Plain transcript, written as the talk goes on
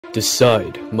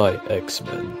Decide, my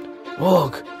X-Men.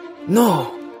 Rogue,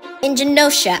 no! In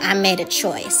Genosha, I made a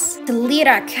choice to lead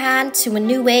our kind to a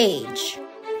new age.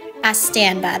 I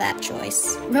stand by that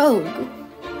choice. Rogue,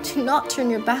 do not turn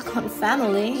your back on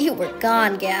family. You were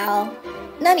gone, gal.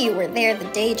 None of you were there the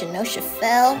day Genosha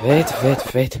fell.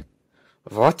 Wait.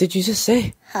 What did you just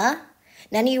say? Huh?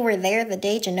 None of you were there the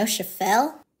day Genosha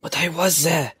fell? But I was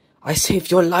there. I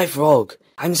saved your life, Rogue.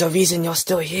 I'm the reason you're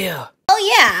still here.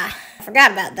 Oh yeah, I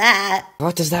forgot about that.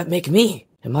 What does that make me?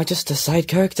 Am I just a side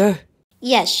character?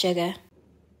 Yes, sugar.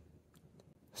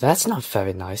 That's not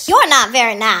very nice. You're not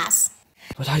very nice.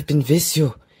 But I've been with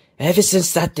you ever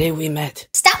since that day we met.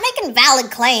 Stop making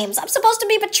valid claims. I'm supposed to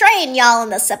be betraying y'all in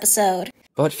this episode.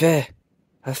 But we're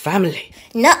a family.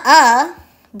 Nuh-uh,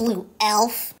 blue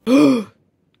elf.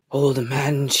 Old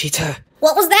man cheater.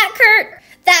 What was that, Kurt?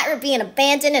 That or being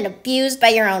abandoned and abused by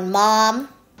your own mom?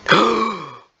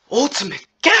 Ultimate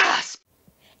gasp!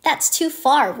 That's too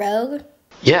far, Rogue.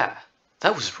 Yeah,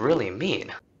 that was really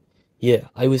mean. Yeah,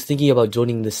 I was thinking about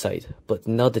joining the site, but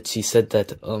now that she said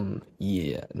that,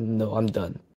 yeah, no, I'm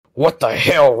done. What the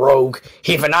hell, Rogue?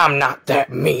 Even I'm not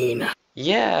that mean.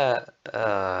 Yeah,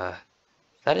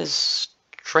 that is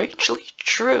strangely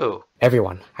true.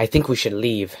 Everyone, I think we should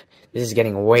leave. This is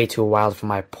getting way too wild for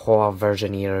my poor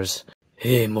virgin ears.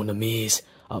 Hey, mon amis,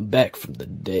 I'm back from the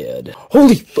dead.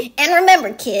 Holy And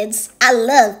remember, kids, I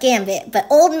love Gambit, but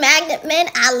old Magnet Men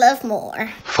I love more.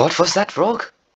 What was that, Rogue?